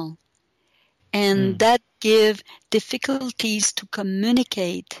small. And that give difficulties to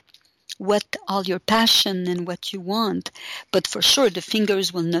communicate what all your passion and what you want. But for sure, the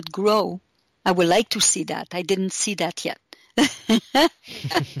fingers will not grow. I would like to see that. I didn't see that yet.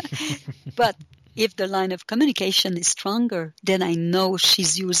 But if the line of communication is stronger, then I know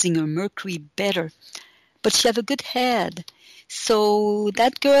she's using her Mercury better. But she have a good head. So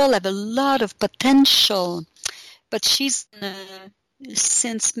that girl have a lot of potential. But she's,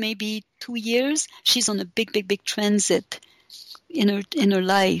 since maybe 2 years, she's on a big transit in her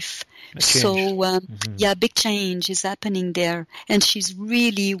life. So, big change is happening there. And she's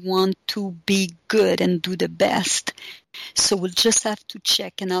really want to be good and do the best. So we'll just have to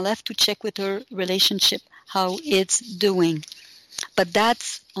check. And I'll have to check with her relationship how it's doing. But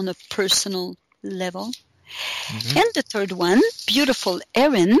that's on a personal level. And the third one, beautiful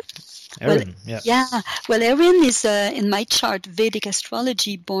Erin. Erin is in my chart, Vedic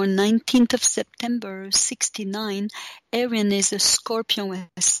astrology, born 19th of September, 69. Erin is a Scorpion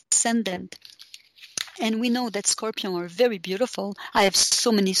ascendant. And we know that Scorpions are very beautiful. I have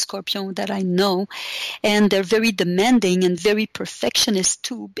so many Scorpions that I know. And they're very demanding and very perfectionist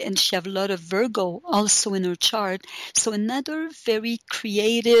too. And she have a lot of Virgo also in her chart. So another very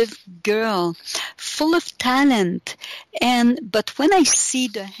creative girl, full of talent. But when I see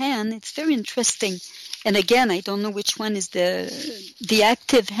the hand, it's very interesting. And again, I don't know which one is the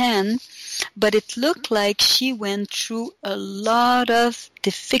active hand. But it looked like she went through a lot of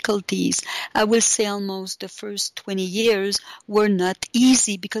difficulties. I will say almost the first 20 years were not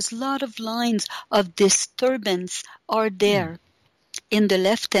easy because a lot of lines of disturbance are there in the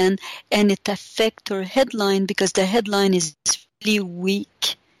left hand, and it affects her headline because the headline is really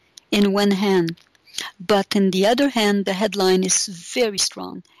weak in one hand. But in the other hand, the headline is very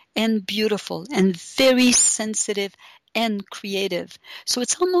strong and beautiful and very sensitive and creative. So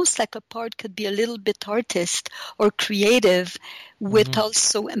it's almost like a part could be a little bit artist or creative with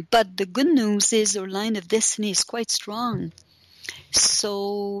also, but the good news is our line of destiny is quite strong.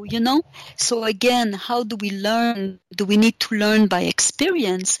 So, so again, how do we learn? Do we need to learn by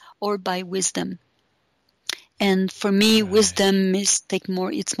experience or by wisdom? And for me, wisdom is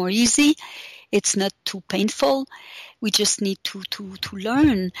it's more easy. It's not too painful. We just need to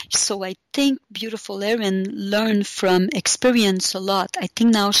learn. So I think beautiful Erin learned from experience a lot. I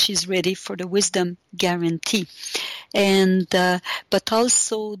think now she's ready for the wisdom guarantee. And but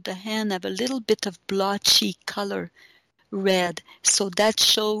also the hand have a little bit of blotchy color, red. So that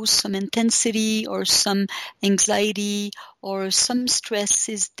shows some intensity or some anxiety or some stress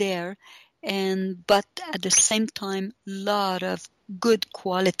is there. But at the same time, lot of good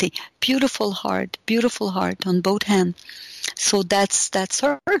quality, beautiful heart on both hands. So that's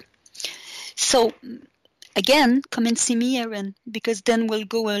her. So again, come and see me, Erin, because then we'll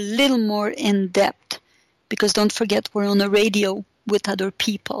go a little more in depth. Because don't forget, we're on a radio with other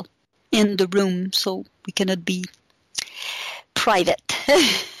people in the room, so we cannot be private.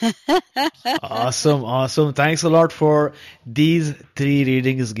 Awesome. Thanks a lot for these 3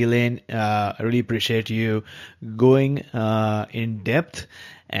 readings, Guylaine. I really appreciate you going in depth.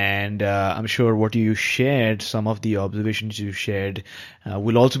 And I'm sure what you shared, some of the observations you shared,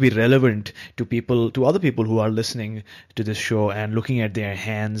 will also be relevant to other people who are listening to this show and looking at their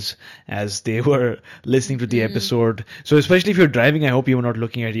hands as they were listening to the episode. So especially if you're driving, I hope you're not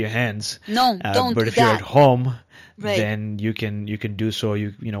looking at your hands. No, don't But do if you're that. at home, Right. then you can do so.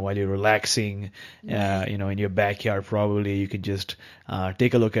 You know, while you're relaxing, in your backyard, probably you can just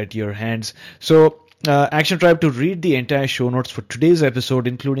take a look at your hands. So. Action Tribe, to read the entire show notes for today's episode,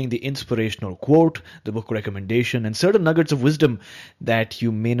 including the inspirational quote, the book recommendation, and certain nuggets of wisdom that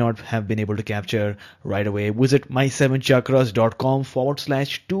you may not have been able to capture right away, visit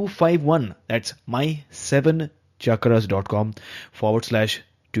my7chakras.com/251. That's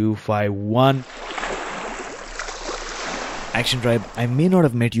my7chakras.com/251. Action Tribe, I may not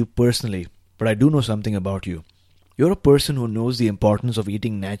have met you personally, but I do know something about you. You're a person who knows the importance of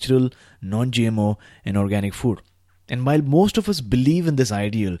eating natural, non-GMO, and organic food. And while most of us believe in this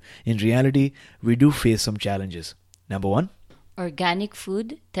ideal, in reality, we do face some challenges. Number 1, organic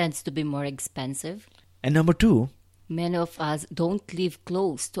food tends to be more expensive. And number 2, Many of us don't live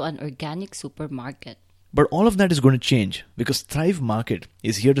close to an organic supermarket. but all of that is going to change because Thrive Market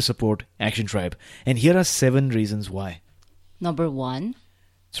is here to support Action Tribe. And here are 7 reasons why. Number 1,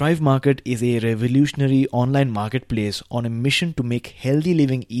 Thrive Market is a revolutionary online marketplace on a mission to make healthy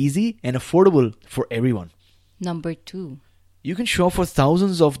living easy and affordable for everyone. Number 2, You can shop for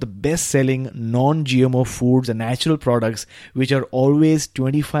thousands of the best-selling non-GMO foods and natural products which are always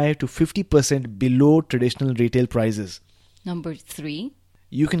 25 to 50% below traditional retail prices. Number 3,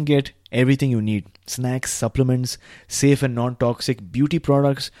 You can get everything you need: snacks, supplements, safe and non-toxic beauty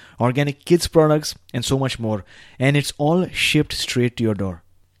products, organic kids products, and so much more. And it's all shipped straight to your door.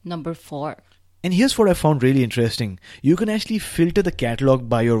 Number 4, And here's what I found really interesting. You can actually filter the catalog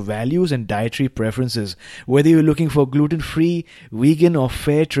by your values and dietary preferences. Whether you're looking for gluten-free, vegan, or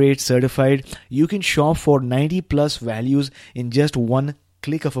fair trade certified, you can shop for 90 plus values in just one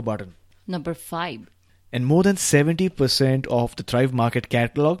click of a button. Number 5, And more than 70% of the Thrive Market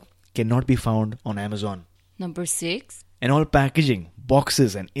catalog cannot be found on Amazon. Number 6, And all packaging,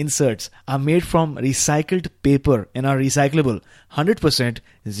 boxes, and inserts are made from recycled paper and are recyclable. 100%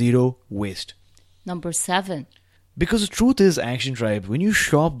 zero waste. Number 7, Because the truth is, Action Tribe, when you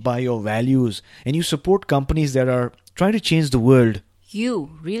shop by your values and you support companies that are trying to change the world,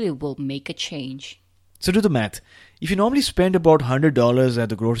 you really will make a change. so do the math. If you normally spend about $100 at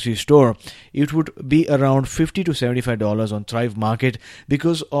the grocery store, it would be around $50 to $75 on Thrive Market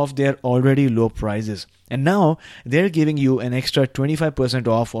because of their already low prices. And now they're giving you an extra 25%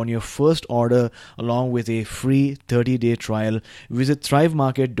 off on your first order along with a free 30-day trial. Visit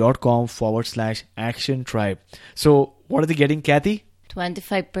thrivemarket.com/action tribe. So what are they getting, Kathy?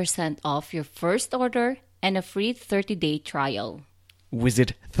 25% off your first order and a free 30-day trial.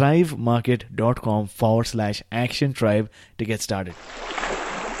 Visit thrivemarket.com/action tribe to get started.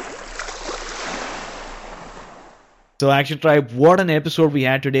 So Action Tribe, what an episode we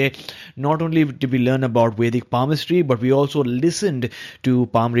had today. Not only did we learn about Vedic palmistry, but we also listened to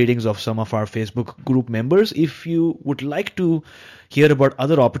palm readings of some of our Facebook group members. If you would like to hear about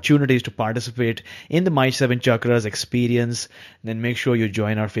other opportunities to participate in the My 7 Chakras experience, then make sure you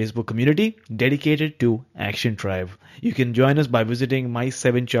join our Facebook community dedicated to Action Tribe. You can join us by visiting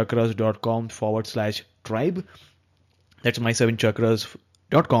my7chakras.com/tribe. That's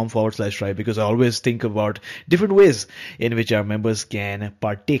my7chakras.com/tribe, because I always think about different ways in which our members can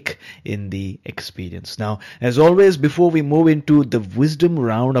partake in the experience. Now, as always, before we move into the wisdom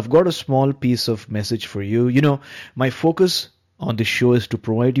round, I've got a small piece of message for you. You know, my focus on this show is to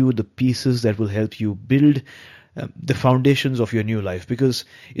provide you the pieces that will help you build the foundations of your new life, because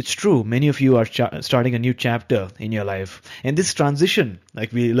it's true, many of you are starting a new chapter in your life, and this transition,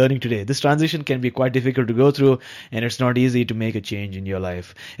 like we're learning today, this transition can be quite difficult to go through, and it's not easy to make a change in your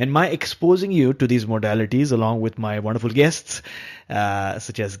life. And my exposing you to these modalities along with my wonderful guests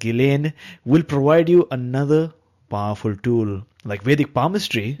such as Guylaine will provide you another powerful tool like Vedic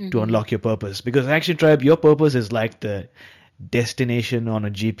palmistry to unlock your purpose, because Action Tribe, your purpose is like the destination on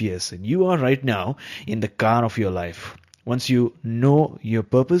a GPS, and you are right now in the car of your life. Once you know your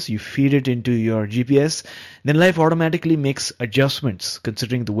purpose, you feed it into your GPS, then life automatically makes adjustments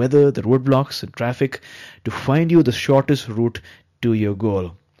considering the weather, the roadblocks, and traffic to find you the shortest route to your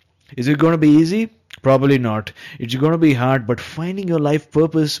goal. Is it going to be easy? Probably not. It's going to be hard, but finding your life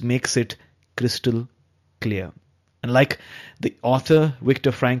purpose makes it crystal clear. And like the author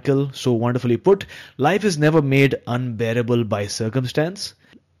Viktor Frankl so wonderfully put, life is never made unbearable by circumstance,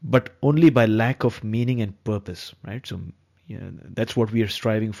 but only by lack of meaning and purpose, right? So that's what we are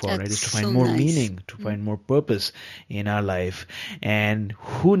striving for, right? Is to find more meaning, to find more purpose in our life. And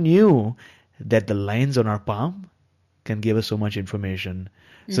who knew that the lines on our palm can give us so much information?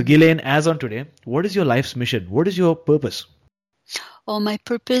 So Guylaine, as on today, what is your life's mission? What is your purpose? Oh, my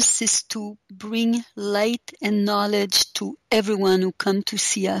purpose is to bring light and knowledge to everyone who come to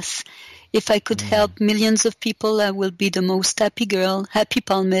see us. If I could help millions of people, I will be the most happy girl, happy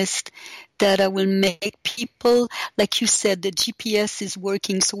palmist, that I will make people, like you said, the GPS is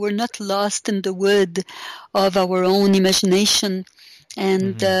working, so we're not lost in the wood of our own imagination.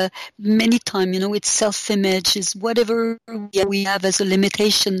 And many times, it's self-image, is whatever we have as a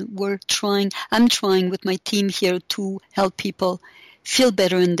limitation. I'm trying with my team here to help people feel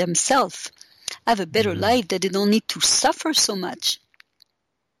better in themselves, have a better life, that they don't need to suffer so much.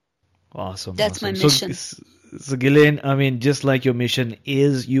 Awesome. That's my mission. So Guylaine, just like your mission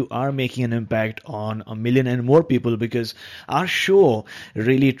is, you are making an impact on 1 million and more people, because our show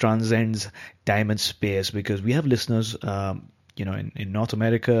really transcends time and space, because we have listeners in North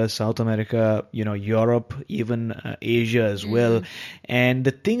America, South America, Europe, even Asia as well. And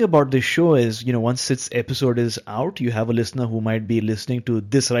the thing about this show is, once its episode is out, you have a listener who might be listening to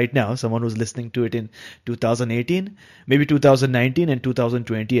this right now, someone who's listening to it in 2018, maybe 2019 and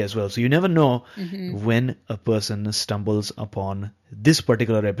 2020 as well. So you never know when a person stumbles upon this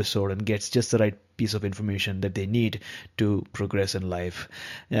particular episode and gets just the right piece of information that they need to progress in life.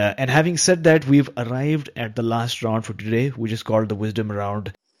 And having said that, we've arrived at the last round for today, which is called the Wisdom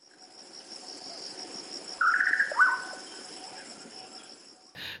Round.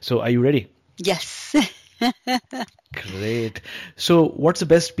 So are you ready? Yes. Great. So what's the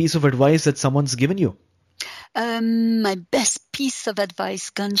best piece of advice that someone's given you? My best piece of advice,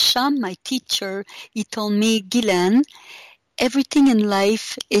 Ghanshyam, my teacher, he told me, Guylaine, everything in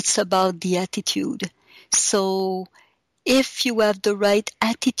life, it's about the attitude. So if you have the right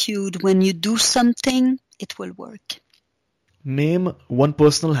attitude when you do something, it will work. Name one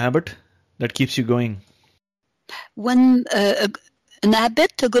personal habit that keeps you going. An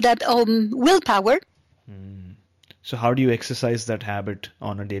habit, a good habit, willpower. So how do you exercise that habit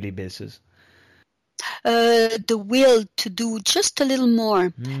on a daily basis? The will to do just a little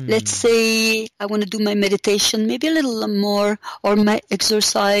more. Let's say I want to do my meditation, maybe a little more, or my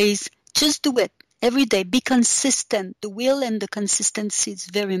exercise. Just do it every day. Be consistent. The will and the consistency is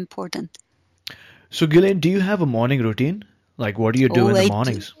very important. So Guylaine, do you have a morning routine? Like, what do you do in the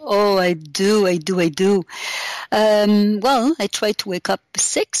mornings? I do. Well, I try to wake up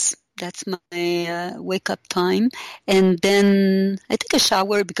 6. That's my wake-up time. And then I take a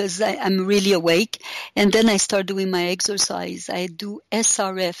shower because I'm really awake. And then I start doing my exercise. I do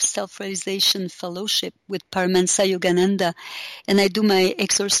SRF, Self-Realization Fellowship, with Paramahansa Yogananda. And I do my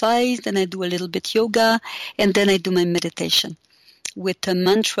exercise, then I do a little bit yoga, and then I do my meditation. With a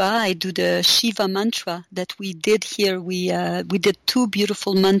mantra, I do the Shiva mantra that we did here. We did 2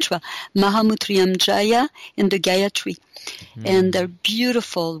 beautiful mantras, Mahamutriyam Jaya and the Gayatri. And they're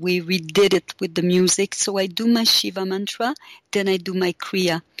beautiful. We redid it with the music. So I do my Shiva mantra, then I do my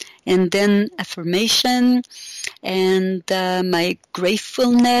Kriya. And then affirmation and my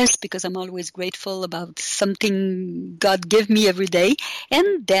gratefulness, because I'm always grateful about something God gave me every day.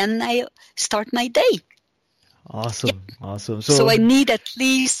 And then I start my day. Awesome. Yep. Awesome. So I need at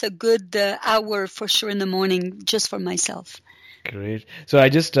least a good hour for sure in the morning just for myself. Great. So I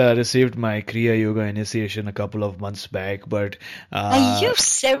just received my Kriya Yoga initiation a couple of months back, but... Are you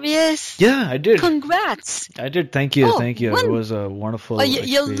serious? Yeah, I did. Congrats. I did. Thank you. Thank you. It was a wonderful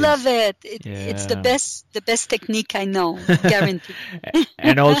you'll love it. It's the best technique I know. Guaranteed.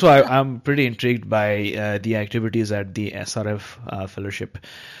 And also I'm pretty intrigued by the activities at the SRF fellowship.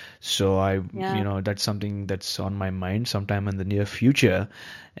 So that's something that's on my mind sometime in the near future.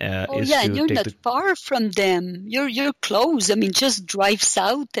 And you're not far from them. You're close. I mean, just drive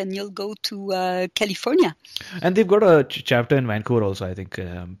south and you'll go to California. And they've got a chapter in Vancouver also. I think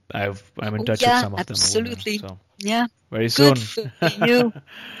I'm in touch with some of them. Absolutely. So very soon. Good for you.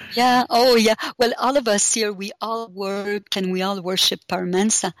 Yeah. Oh, yeah. Well, all of us here, we all work and we all worship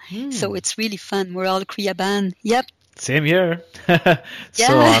Paramahansa. So it's really fun. We're all Kriyaban. Yep. Same here.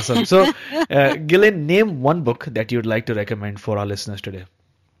 So awesome. So, Guylaine, name one book that you'd like to recommend for our listeners today.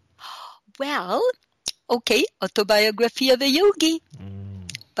 Well, okay, Autobiography of a Yogi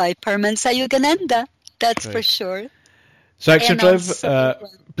by Paramahansa Yogananda. That's for sure. So, Action Tribe,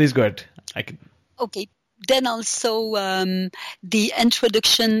 please go ahead. Okay. Then also the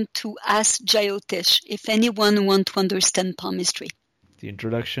introduction to Ask Jyotish, if anyone wants to understand palmistry. The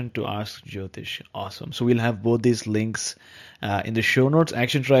introduction to Ask Jyotish. Awesome. So we'll have both these links in the show notes.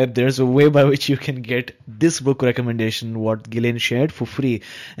 Action Tribe, there's a way by which you can get this book recommendation, what Guylaine shared, for free.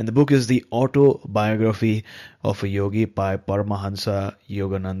 And the book is The Autobiography of a Yogi by Paramahansa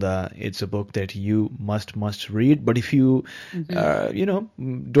Yogananda. It's a book that you must read. But if you,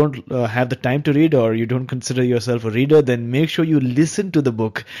 don't have the time to read, or you don't consider yourself a reader, then make sure you listen to the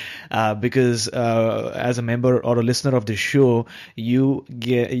book, because as a member or a listener of this show,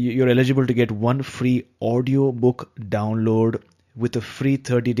 you're eligible to get one free audio book download with a free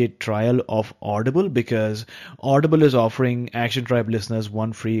 30-day trial of Audible, because Audible is offering Action Tribe listeners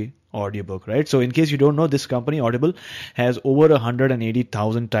one free audiobook, right? So in case you don't know, this company, Audible, has over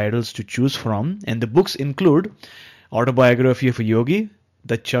 180,000 titles to choose from, and the books include Autobiography of a Yogi,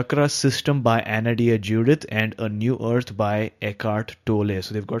 The Chakra System by Anadia Judith, and A New Earth by Eckhart Tolle.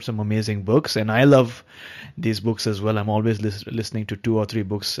 So they've got some amazing books, and I love these books as well. I'm always listening to 2 or 3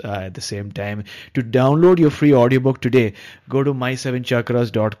 books at the same time. To download your free audiobook today, go to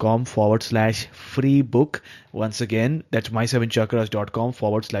my7chakras.com/free book. Once again, that's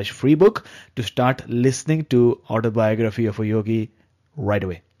my7chakras.com/free book to start listening to Autobiography of a Yogi right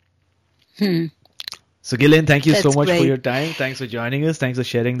away. So Guylaine, thank you so much for your time. Thanks for joining us. Thanks for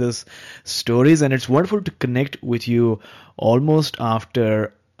sharing those stories. And it's wonderful to connect with you almost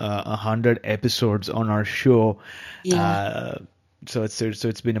after 100 episodes on our show. Yeah. So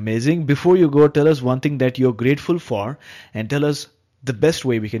it's been amazing. Before you go, tell us one thing that you're grateful for, and tell us the best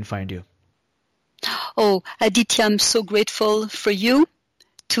way we can find you. Oh, Aditya, I'm so grateful for you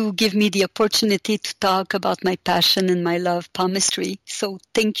to give me the opportunity to talk about my passion and my love, palmistry. So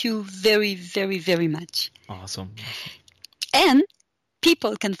thank you very, very, very much. Awesome. And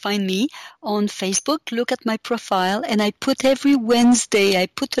people can find me on Facebook. Look at my profile, and I put every Wednesday, I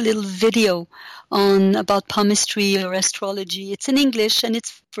put a little video on about palmistry or astrology. It's in English and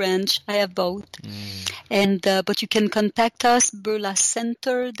it's French. I have both. And but you can contact us, Vallée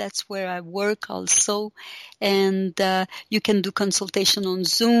Center. That's where I work also. And you can do consultation on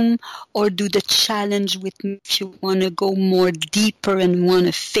Zoom or do the challenge with me if you want to go more deeper and want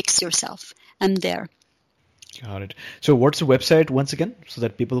to fix yourself. I'm there. Got it. So what's the website once again so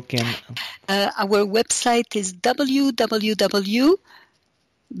that people can... Our website is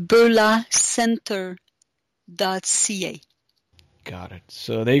www.vallacenter.ca. Got it.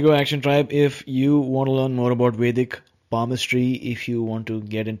 So there you go, Action Tribe. If you want to learn more about Vedic palmistry, if you want to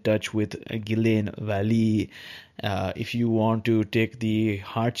get in touch with Guylaine, Vallée, if you want to take the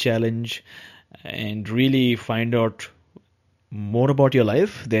heart challenge and really find out more about your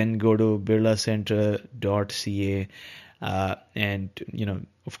life, then go to birlacenter.ca, and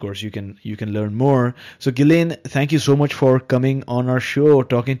of course you can learn more. So Guylaine, thank you so much for coming on our show,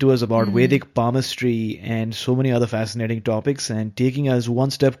 talking to us about Vedic palmistry and so many other fascinating topics, and taking us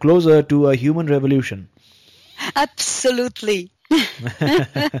one step closer to a human revolution. Absolutely.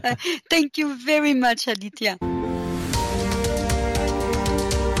 Thank you very much, Aditya.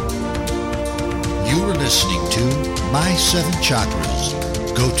 You were listening to My 7 Chakras.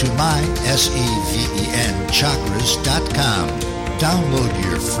 Go to mysevenchakras.com. Download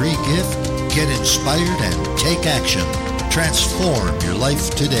your free gift, get inspired, and take action. Transform your life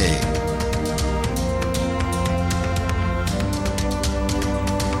today.